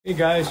Hey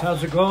guys,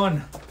 how's it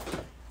going?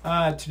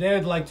 Today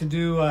I'd like to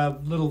do a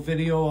little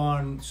video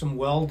on some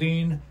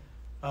welding.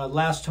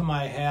 Last time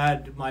I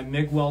had my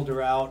Mig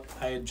welder out,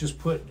 I had just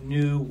put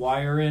new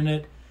wire in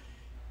it,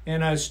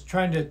 and I was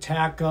trying to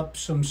tack up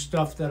some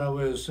stuff that I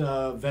was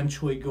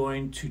eventually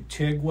going to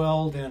TIG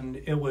weld, and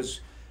it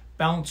was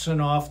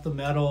bouncing off the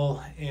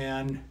metal,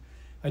 and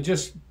I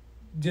just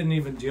didn't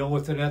even deal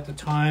with it at the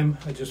time.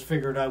 I just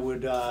figured I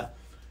would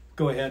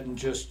go ahead and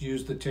just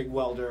use the TIG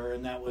welder,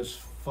 and that was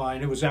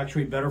fine. It was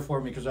actually better for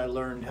me because I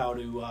learned how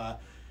to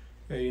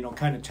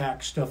kind of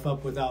tack stuff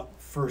up without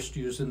first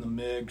using the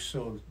MIG,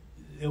 so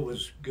it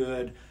was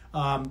good.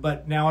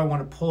 But now I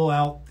want to pull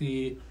out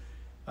the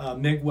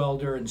MIG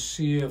welder and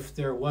see if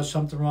there was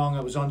something wrong.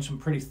 I was on some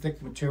pretty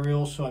thick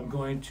material, so I'm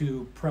going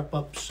to prep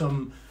up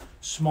some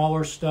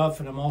smaller stuff,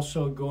 and I'm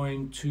also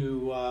going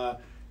to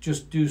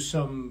just do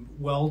some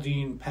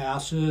welding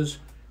passes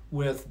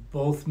with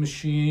both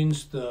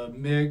machines, the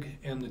MIG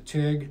and the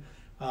TIG.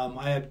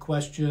 I had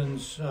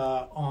questions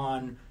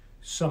on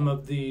some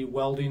of the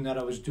welding that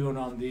I was doing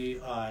on the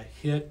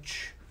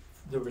hitch,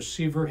 the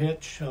receiver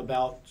hitch,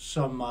 about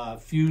some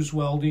fuse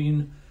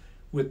welding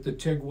with the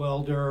TIG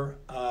welder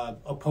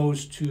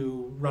opposed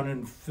to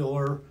running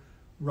filler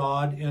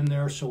rod in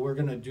there. So we're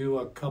going to do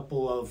a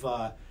couple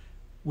of,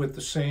 with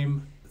the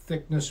same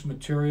thickness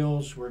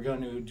materials, we're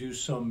going to do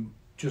some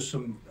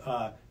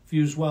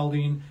fuse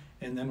welding,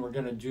 and then we're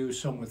going to do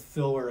some with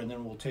filler, and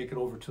then we'll take it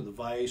over to the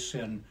vise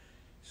and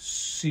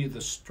see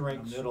the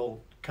strength.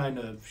 It'll kind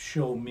of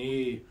show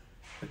me,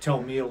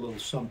 tell me a little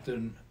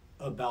something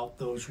about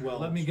those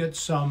welds. Let me get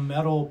some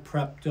metal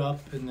prepped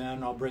up, and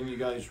then I'll bring you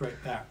guys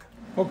right back.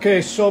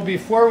 Okay, so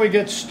before we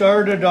get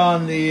started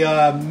on the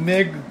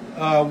MIG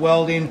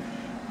welding,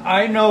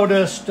 I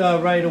noticed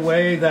right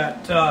away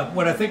that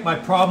what I think my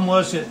problem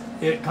was,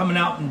 it coming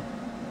out and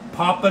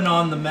popping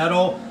on the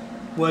metal,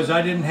 was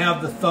I didn't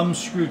have the thumb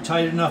screw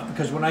tight enough,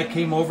 because when I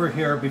came over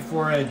here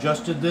before I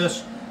adjusted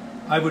this,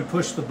 I would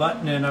push the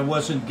button and I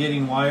wasn't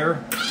getting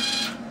wire.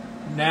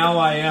 Now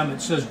I am.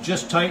 It says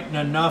just tighten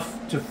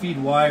enough to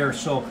feed wire,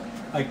 so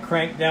I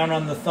cranked down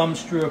on the thumb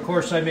screw. Of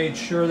course, I made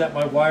sure that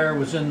my wire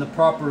was in the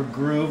proper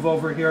groove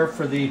over here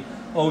for the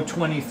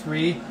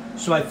 023.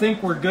 So I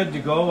think we're good to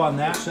go on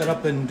that. Set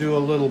up and do a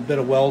little bit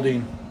of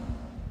welding.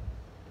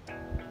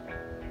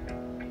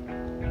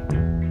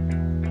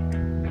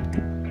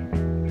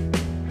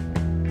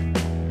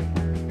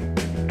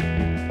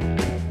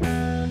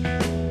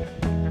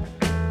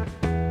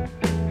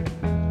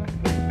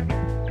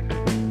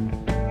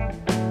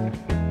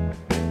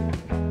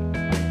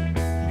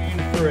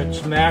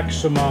 Its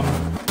maximum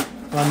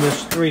on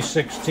this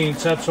 3/16.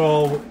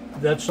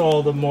 That's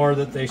all the more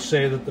that they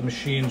say that the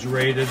machine's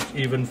rated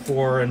even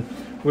for, and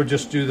we'll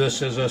just do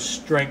this as a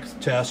strength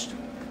test.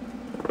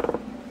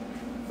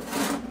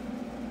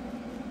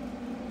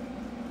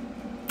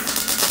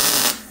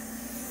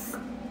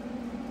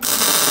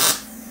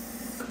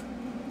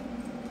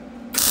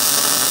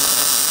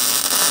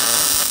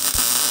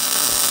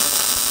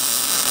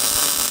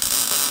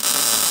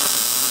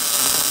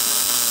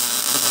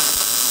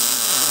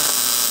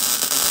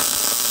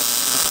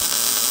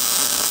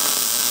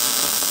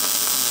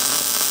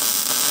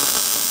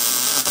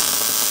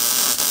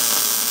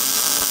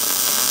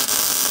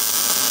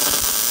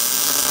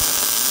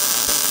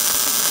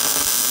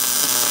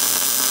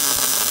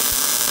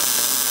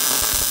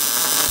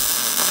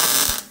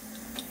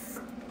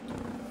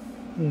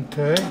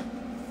 Okay,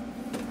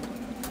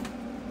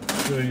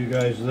 show you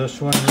guys this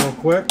one real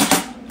quick.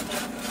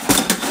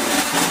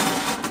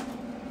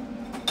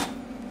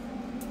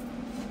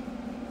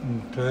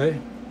 Okay,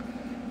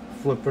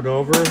 flip it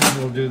over,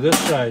 we'll do this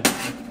side.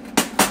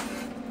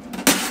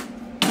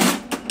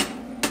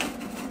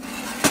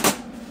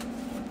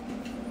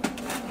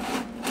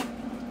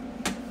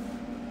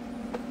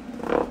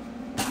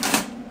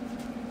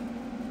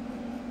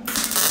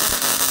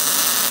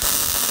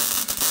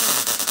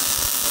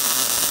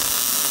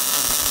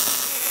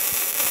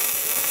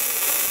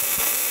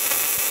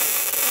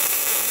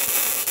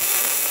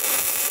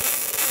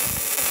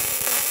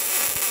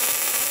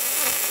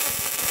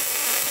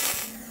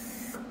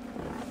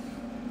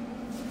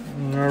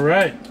 All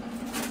right,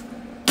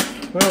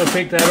 well, we'll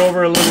take that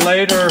over a little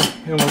later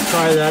and we'll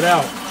try that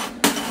out.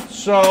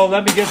 So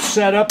let me get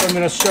set up. I'm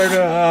going to start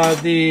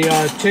the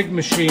TIG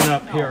machine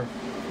up here.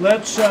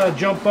 Let's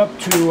jump up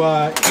to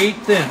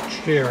 1/8 inch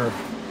here,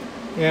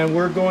 and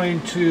we're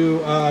going to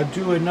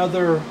do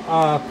another,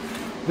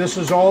 this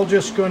is all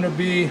just going to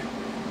be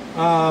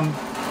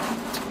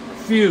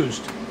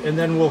fused, and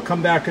then we'll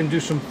come back and do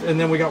some, and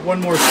then we got one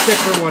more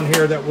thicker one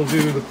here that we'll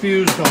do the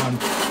fused on.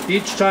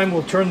 Each time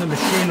we'll turn the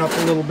machine up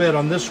a little bit.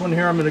 On this one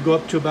here, I'm going to go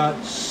up to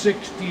about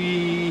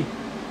 60,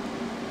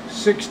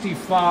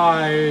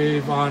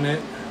 65 on it.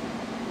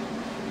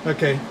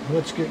 Okay,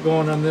 let's get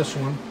going on this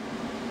one.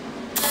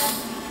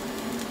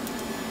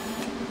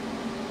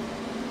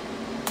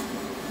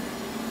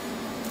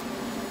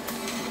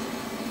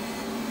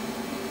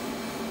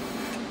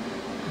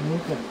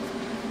 Okay.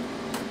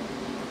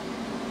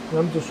 And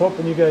I'm just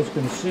hoping you guys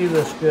can see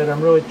this good.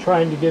 I'm really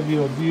trying to give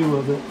you a view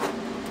of it.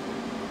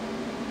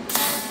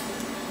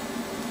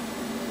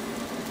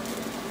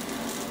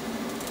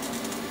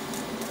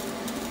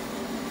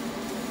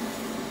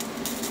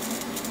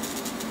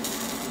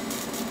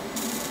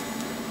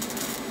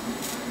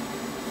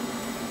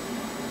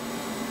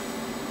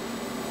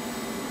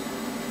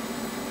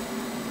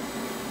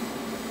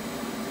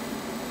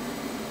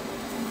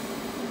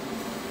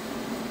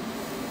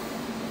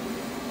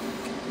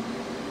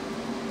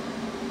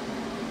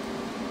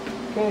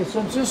 Okay,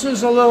 since this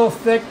is a little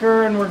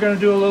thicker and we're going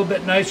to do a little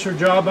bit nicer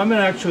job, I'm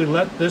going to actually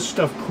let this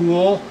stuff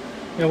cool,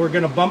 and we're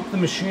going to bump the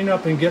machine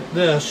up and get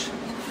this.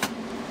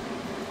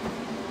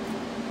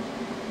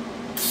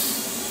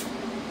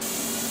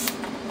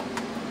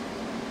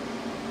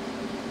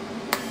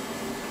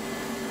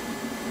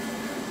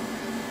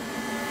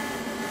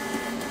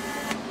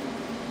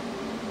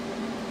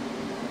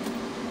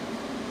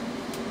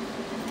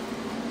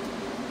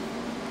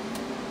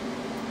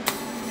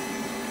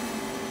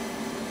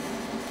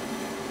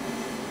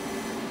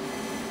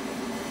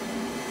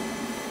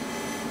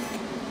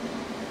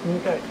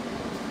 Okay,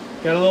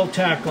 got a little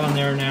tack on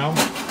there now.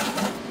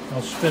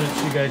 I'll spin it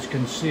so you guys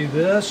can see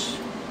this.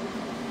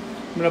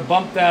 I'm going to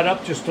bump that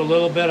up just a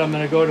little bit. I'm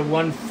going to go to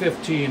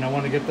 115. I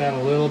want to get that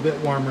a little bit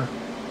warmer.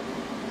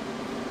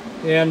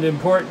 And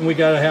important, we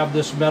got to have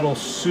this metal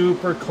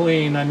super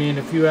clean. I mean,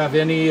 if you have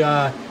any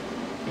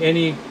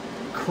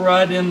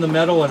crud in the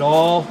metal at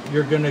all,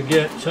 you're going to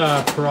get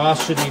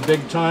porosity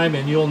big time,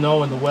 and you'll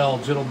know in the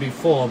welds. It'll be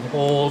full of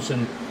holes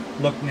and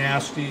look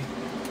nasty.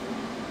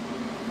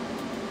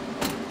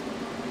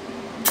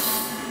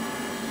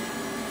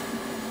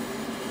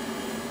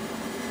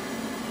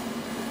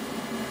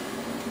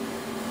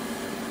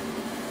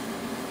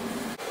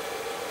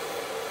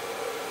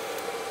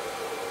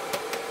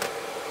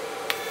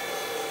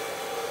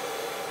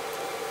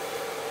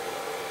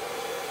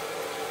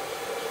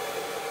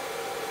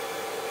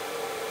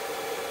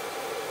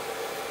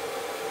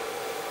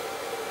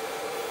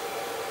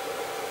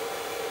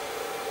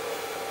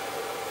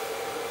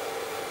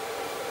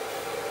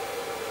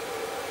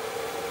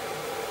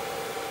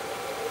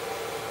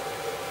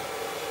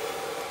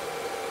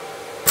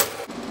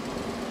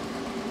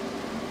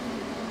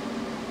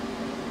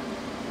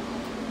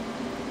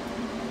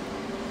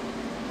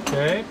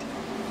 Okay.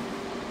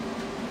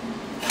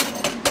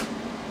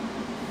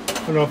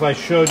 I don't know if I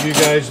showed you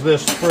guys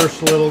this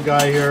first little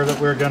guy here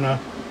that we're going to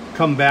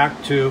come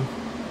back to.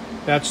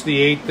 That's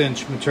the 1/8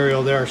 inch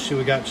material there. See,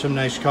 we got some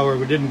nice color.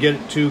 We didn't get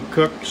it too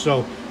cooked,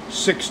 so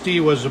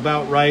 60 was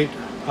about right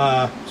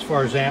as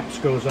far as amps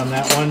goes on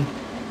that one.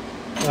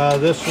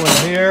 This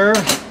one here,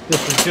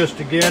 this is just,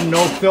 again,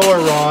 no filler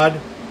rod,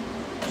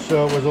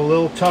 so it was a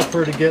little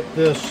tougher to get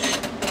this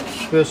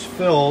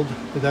filled,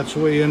 but that's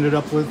what we ended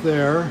up with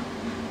there.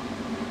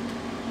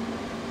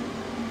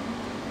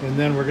 And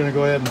then we're going to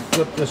go ahead and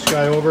flip this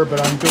guy over, but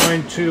I'm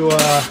going to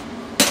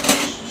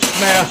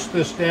smash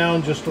this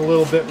down just a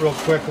little bit real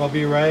quick. I'll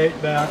be right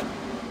back.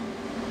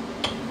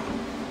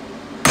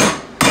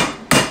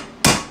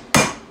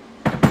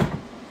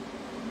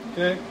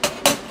 Okay,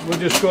 we'll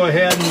just go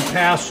ahead and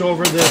pass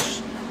over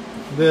this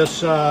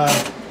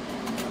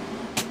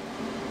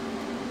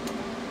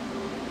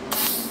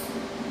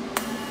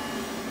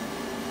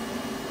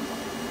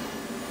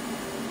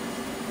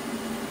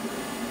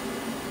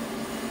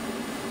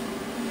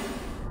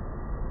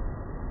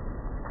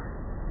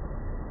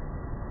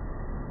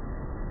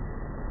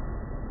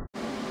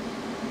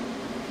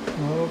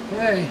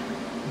okay,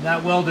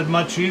 that welded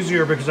much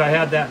easier because I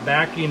had that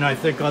backing, I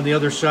think, on the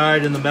other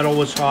side, and the metal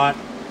was hot.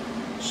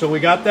 So we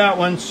got that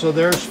one. So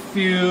there's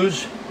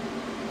fuse,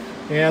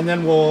 and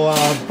then we'll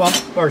bump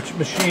our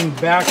machine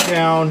back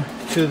down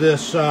to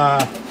this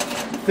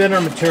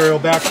thinner material,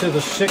 back to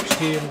the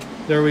 60.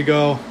 There we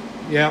go.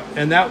 Yep,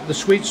 and that, the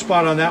sweet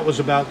spot on that was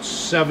about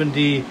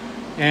 70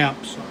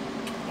 amps.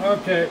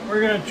 Okay,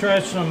 we're going to try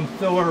some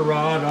filler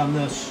rod on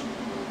this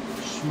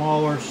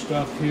smaller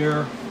stuff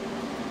here.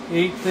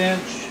 1/8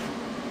 inch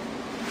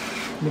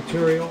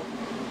material.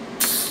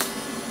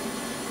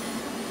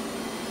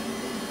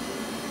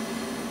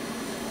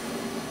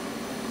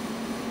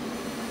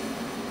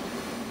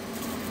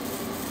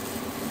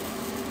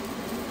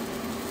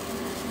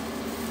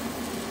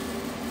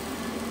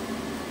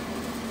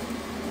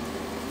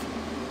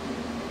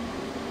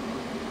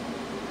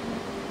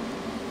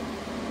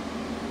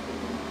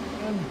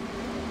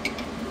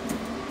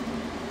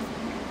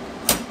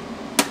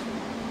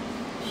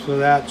 So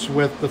that's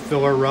with the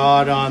filler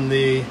rod on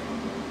the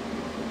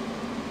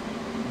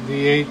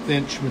 1/8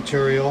 inch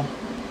material.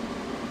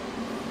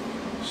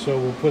 So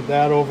we'll put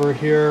that over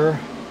here.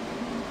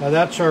 Now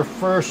that's our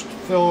first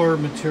filler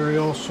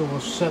material, so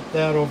we'll set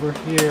that over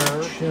here,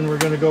 and we're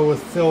going to go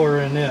with filler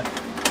in it.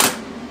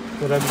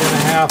 But I'm going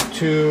to have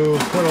to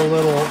put a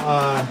little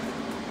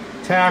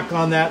tack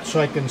on that so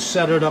I can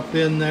set it up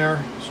in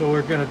there. So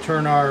we're going to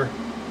turn our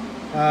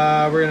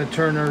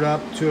it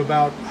up to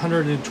about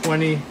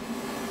 120.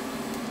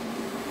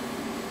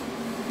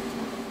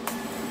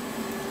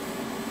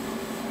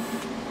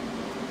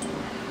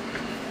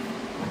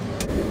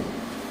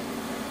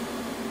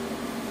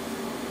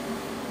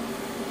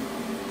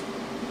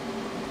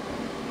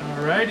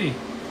 Alrighty.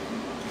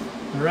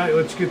 Alright,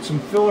 let's get some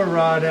filler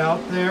rod out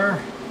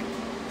there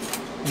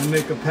and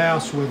make a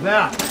pass with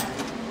that.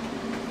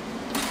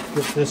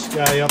 Get this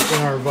guy up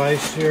in our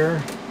vise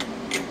here.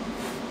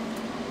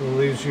 A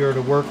little easier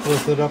to work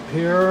with it up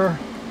here.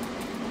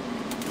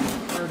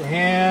 Third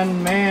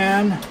hand,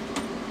 man.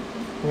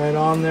 Right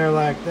on there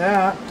like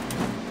that.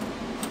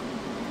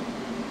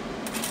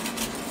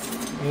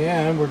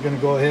 And we're going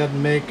to go ahead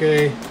and make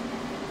a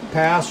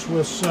pass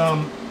with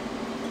some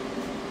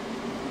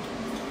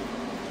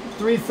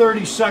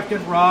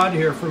 3/32 rod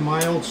here for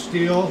mild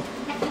steel,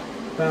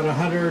 about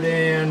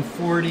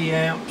 140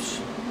 amps.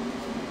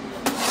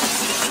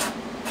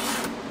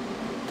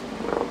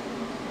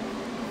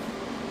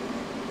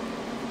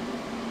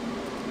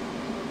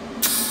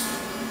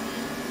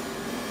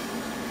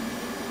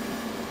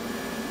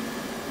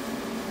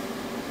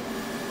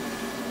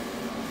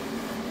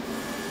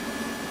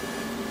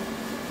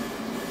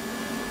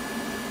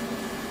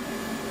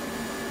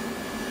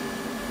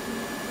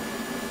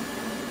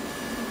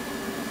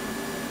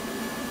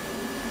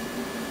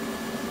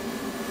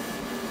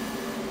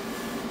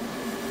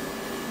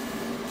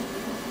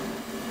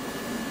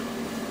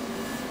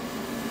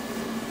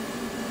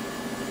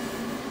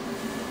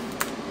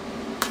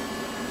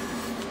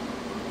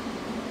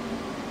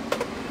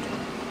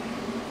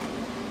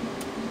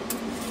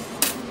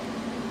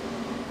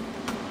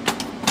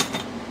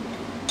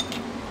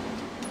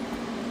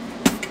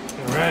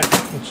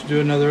 Let's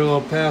do another little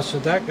pass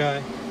at that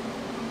guy.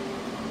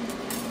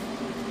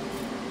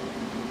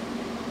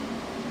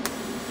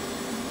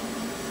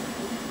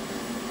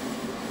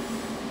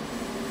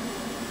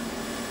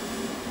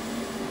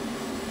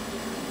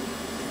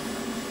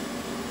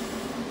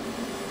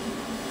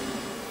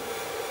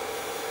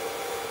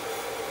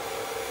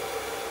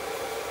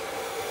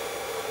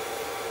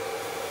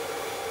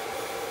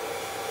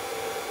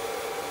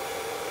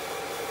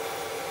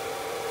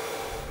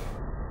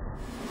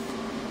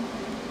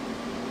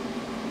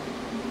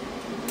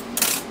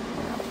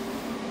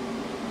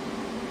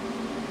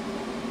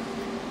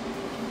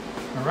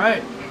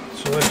 Alright,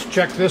 so let's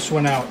check this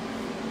one out.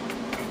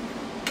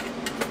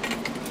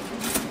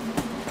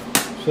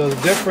 So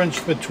the difference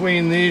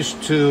between these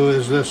two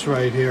is this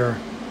right here.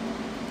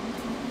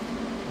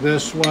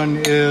 This one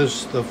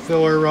is the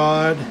filler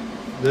rod,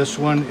 this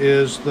one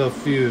is the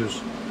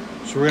fuse.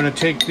 So we're going to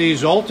take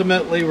these,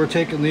 ultimately we're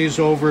taking these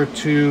over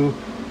to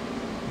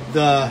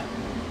the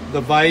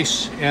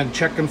vise and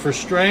checking for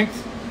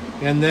strength,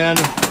 and then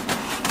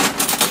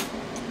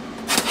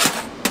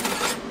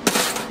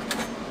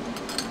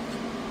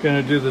going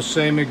to do the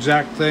same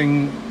exact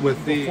thing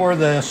with the for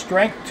the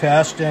strength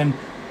test. And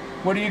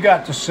what do you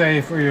got to say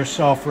for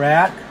yourself,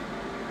 Rat?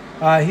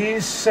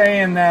 He's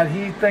saying that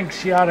he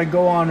thinks you ought to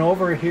go on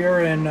over here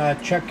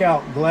and check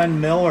out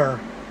Glenn Miller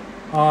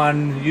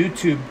on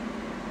YouTube.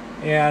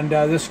 And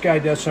this guy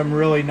does some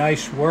really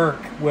nice work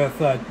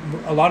with a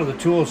lot of the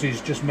tools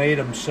he's just made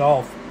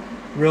himself.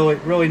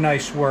 Really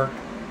nice work.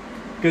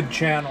 Good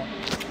channel.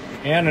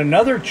 And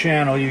another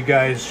channel you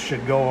guys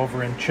should go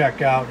over and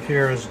check out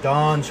here is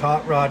Don's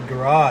Hot Rod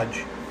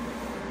Garage.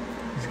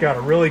 He's got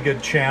a really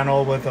good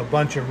channel with a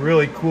bunch of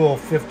really cool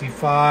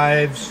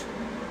 55s.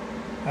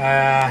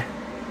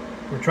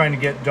 We're trying to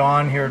get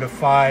Don here to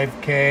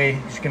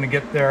 5K. He's going to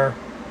get there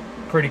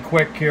pretty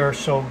quick here,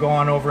 so go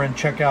on over and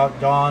check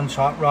out Don's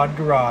Hot Rod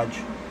Garage.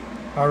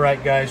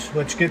 Alright guys,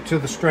 let's get to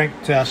the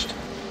strength test.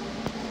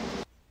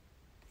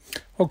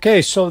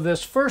 Okay, so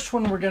this first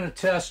one we're going to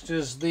test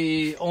is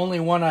the only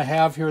one I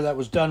have here that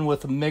was done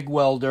with a Mig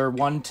Welder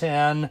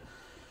 110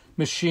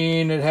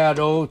 machine. It had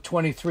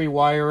 23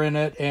 wire in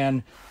it,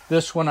 and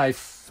this one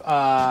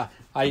of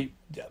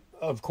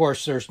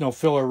course there's no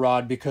filler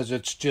rod because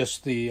it's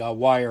just the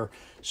wire.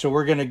 So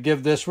we're going to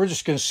give this, we're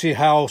just going to see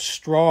how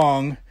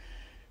strong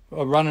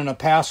running a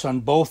pass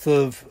on both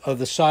of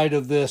the side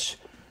of this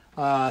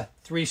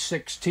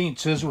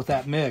 3/16 is with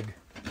that MIG.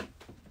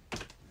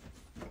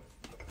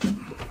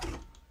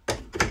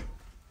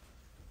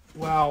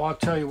 Wow, I'll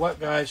tell you what,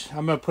 guys.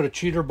 I'm going to put a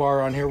cheater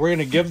bar on here. We're going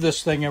to give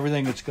this thing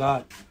everything it's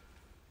got.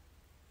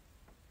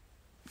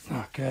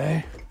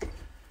 Okay.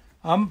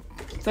 I'm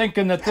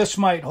thinking that this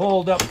might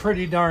hold up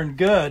pretty darn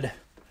good.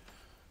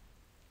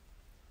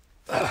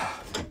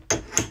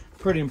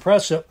 Pretty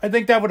impressive. I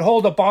think that would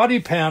hold a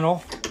body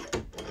panel.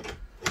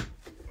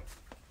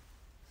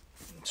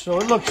 So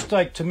it looks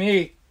like, to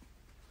me,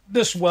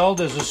 this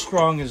weld is as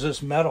strong as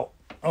this metal.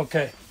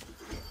 Okay.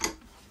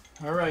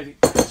 Alrighty,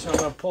 so I'm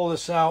going to pull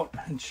this out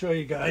and show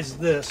you guys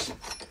this.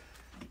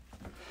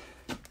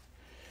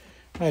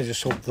 I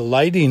just hope the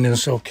lighting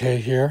is okay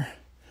here.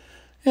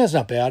 Yeah, it's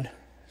not bad.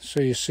 So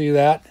you see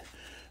that?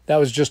 That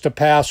was just a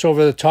pass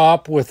over the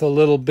top with a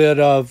little bit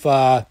of,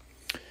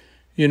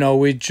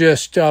 we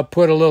just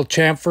put a little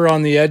chamfer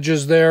on the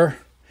edges there.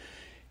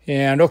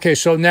 And okay,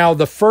 so now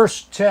the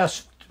first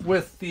test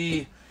with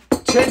the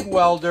TIG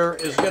welder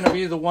is going to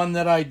be the one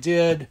that I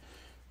did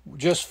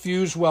just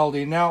fuse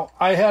welding. Now,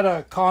 I had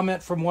a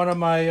comment from one of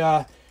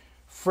my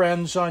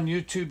friends on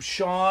YouTube,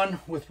 Sean,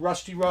 with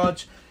Rusty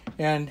Rods,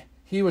 and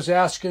he was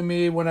asking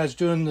me when I was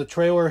doing the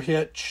trailer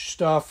hitch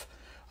stuff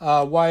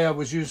why I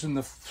was using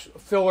the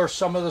filler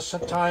some of the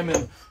time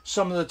and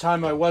some of the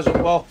time I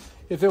wasn't. Well,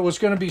 if it was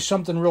going to be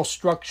something real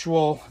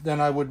structural, then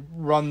I would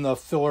run the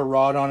filler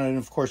rod on it and,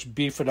 of course,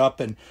 beef it up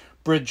and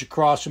bridge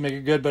across and make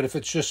it good. But if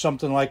it's just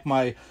something like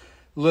my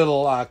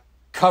little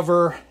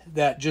cover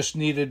that just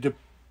needed to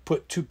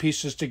put two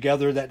pieces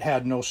together that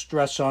had no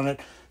stress on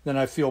it, then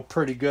I feel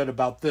pretty good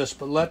about this.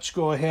 But let's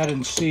go ahead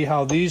and see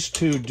how these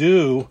two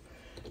do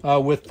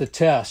with the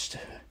test.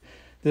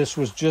 This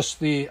was just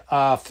the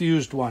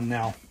fused one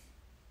now.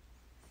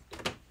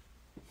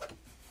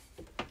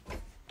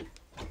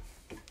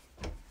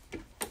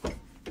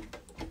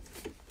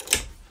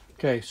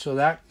 Okay, so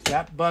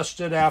that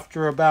busted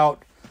after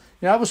about,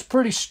 that was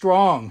pretty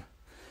strong,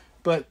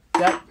 but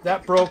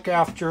that broke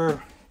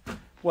after,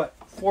 what,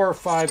 4 or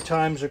 5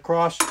 times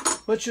across.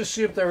 Let's just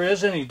see if there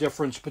is any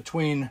difference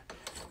between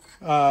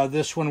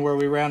this one where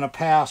we ran a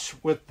pass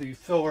with the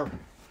filler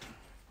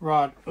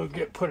rod. We'll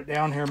put it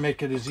down here,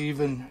 make it as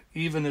even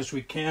as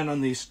we can on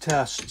these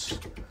tests.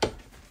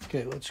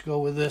 Okay, let's go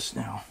with this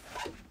now.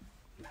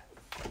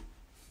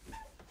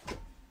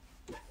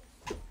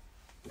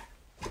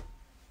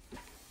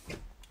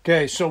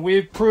 Okay, so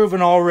we've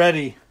proven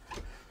already,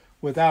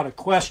 without a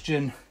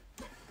question,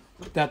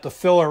 that the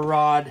filler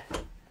rod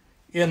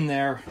in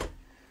there,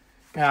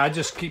 I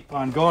just keep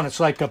on going. It's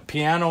like a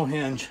piano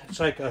hinge. It's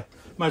like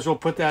might as well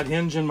put that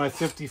hinge in my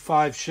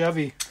 55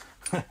 Chevy.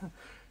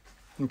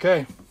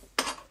 Okay,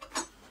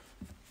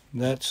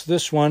 that's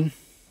this one.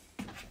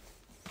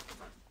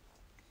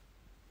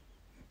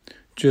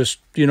 Just,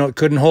 it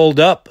couldn't hold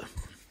up.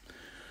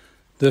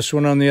 This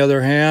one, on the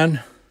other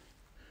hand,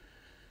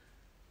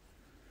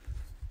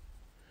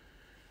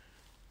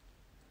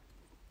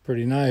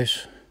 pretty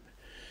nice.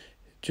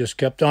 Just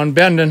kept on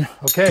bending.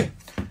 Okay,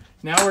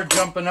 now we're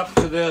jumping up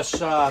to this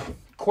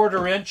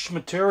 1/4 inch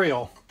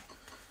material.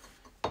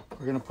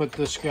 We're going to put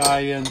this guy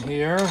in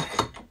here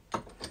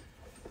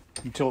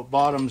until it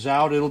bottoms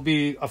out. It'll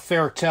be a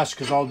fair test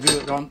because I'll do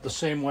it the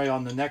same way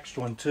on the next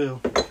one too.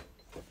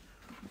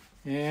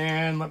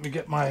 And let me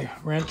get my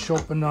wrench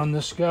opened on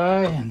this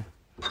guy and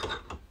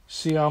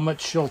see how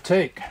much she'll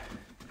take.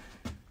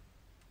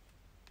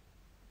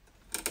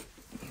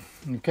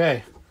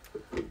 Okay,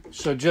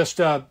 so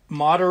just a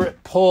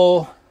moderate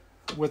pull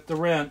with the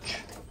wrench,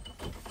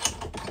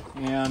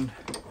 and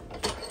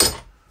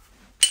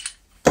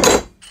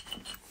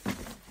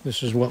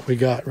this is what we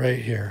got right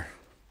here.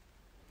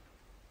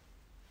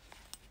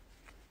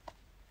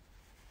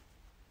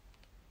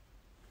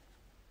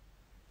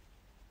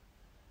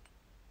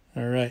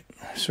 All right,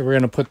 so we're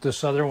going to put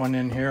this other one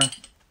in here.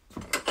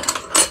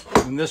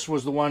 And this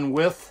was the one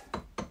with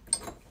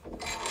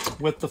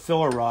the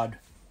filler rod.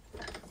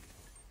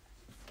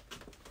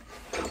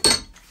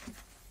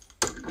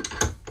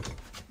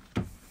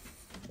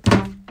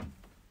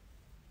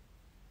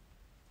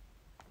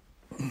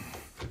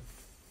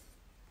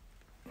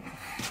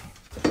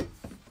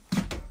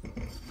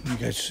 You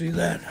guys see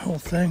that whole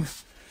thing?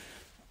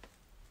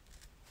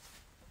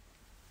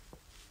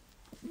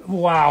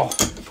 Wow.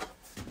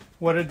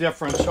 What a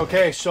difference.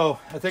 Okay, so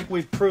I think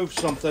we've proved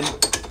something.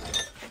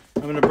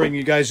 I'm going to bring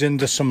you guys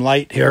into some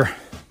light here.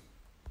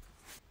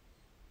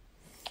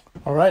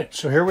 All right,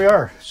 so here we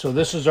are. So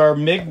this is our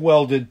MIG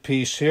welded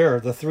piece here,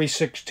 the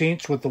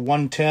 3/16 with the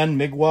 110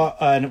 MIG weld,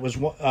 and it was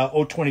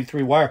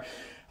 023 wire.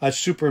 I was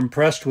super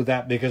impressed with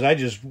that because I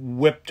just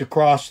whipped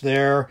across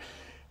there.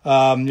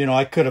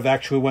 I could have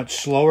actually went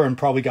slower and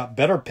probably got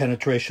better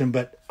penetration,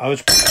 but I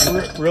was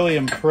really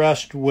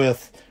impressed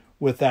with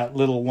that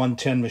little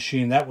 110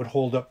 machine. That would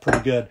hold up pretty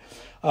good.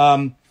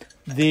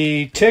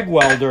 The TIG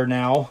welder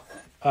now,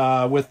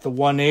 with the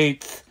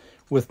 1/8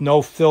 with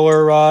no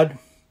filler rod,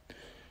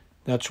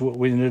 that's what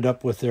we ended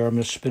up with there. I'm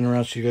going to spin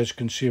around so you guys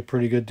can see a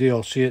pretty good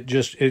deal. See, it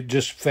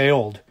just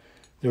failed.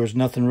 There was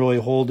nothing really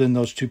holding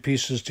those two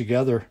pieces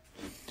together.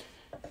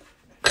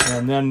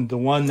 And then the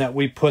one that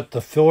we put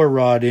the filler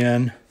rod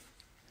in,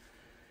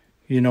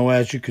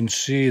 as you can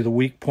see, the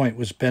weak point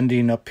was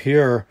bending up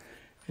here,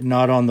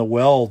 not on the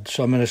weld.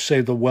 So I'm going to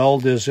say the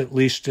weld is at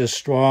least as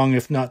strong,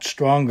 if not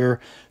stronger,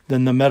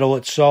 than the metal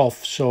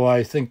itself. So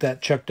I think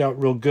that checked out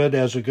real good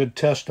as a good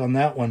test on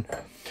that one.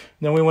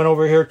 Then we went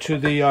over here to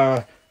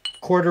the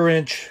 1/4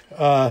 inch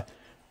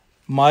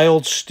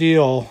mild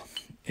steel,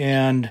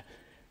 and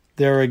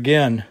there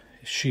again,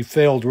 she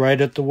failed right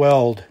at the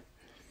weld,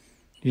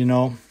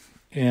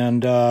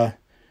 and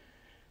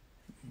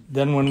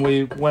then when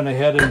we went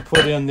ahead and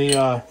put in the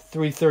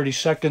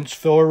 3/32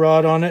 filler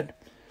rod on it,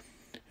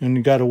 and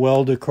you got a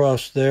weld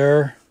across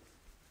there,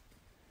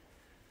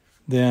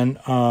 then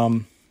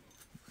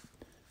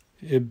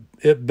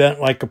it bent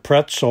like a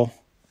pretzel.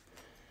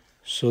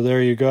 So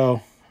there you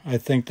go. I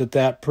think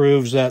that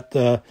proves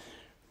that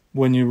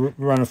when you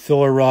run a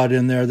filler rod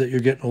in there, that you're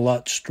getting a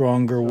lot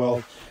stronger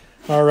weld.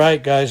 All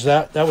right, guys,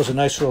 that was a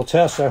nice little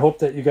test. I hope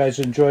that you guys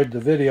enjoyed the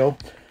video.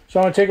 So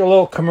I'm going to take a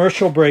little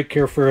commercial break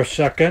here for a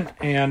second,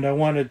 and I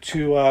wanted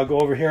to go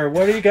over here.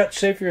 What do you got to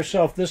say for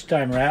yourself this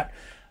time, Rat?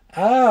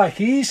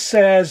 He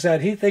says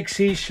that he thinks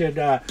he should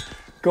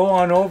go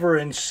on over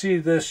and see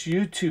this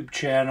YouTube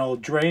channel,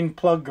 Drain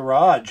Plug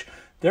Garage.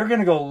 They're going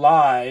to go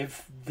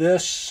live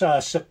this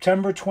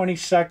September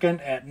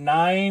 22nd at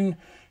 9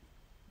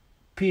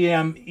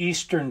 p.m.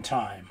 Eastern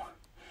Time.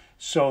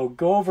 So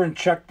go over and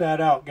check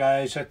that out,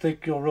 guys. I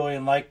think you'll really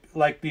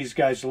like these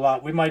guys a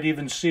lot. We might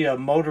even see a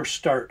motor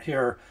start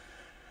here.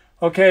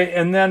 Okay,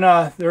 and then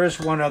there is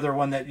one other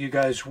one that you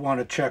guys want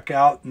to check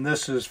out, and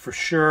this is for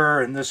sure,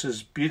 and this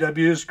is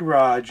BW's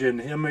Garage, and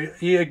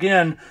he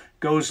again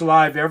goes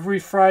live every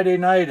Friday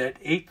night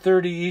at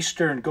 8:30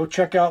 Eastern. Go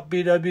check out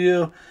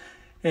BW,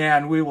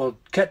 and we will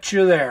catch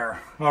you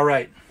there. All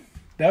right,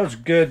 that was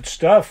good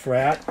stuff,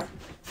 Rat.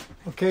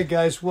 Okay,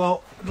 guys,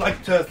 well, I'd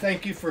like to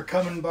thank you for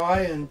coming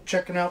by and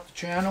checking out the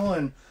channel,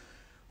 and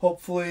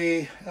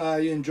hopefully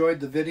you enjoyed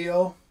the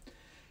video.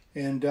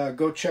 And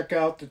go check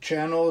out the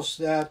channels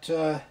that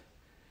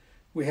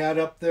we had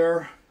up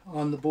there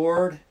on the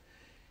board.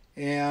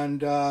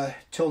 And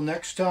till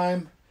next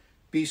time,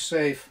 be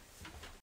safe.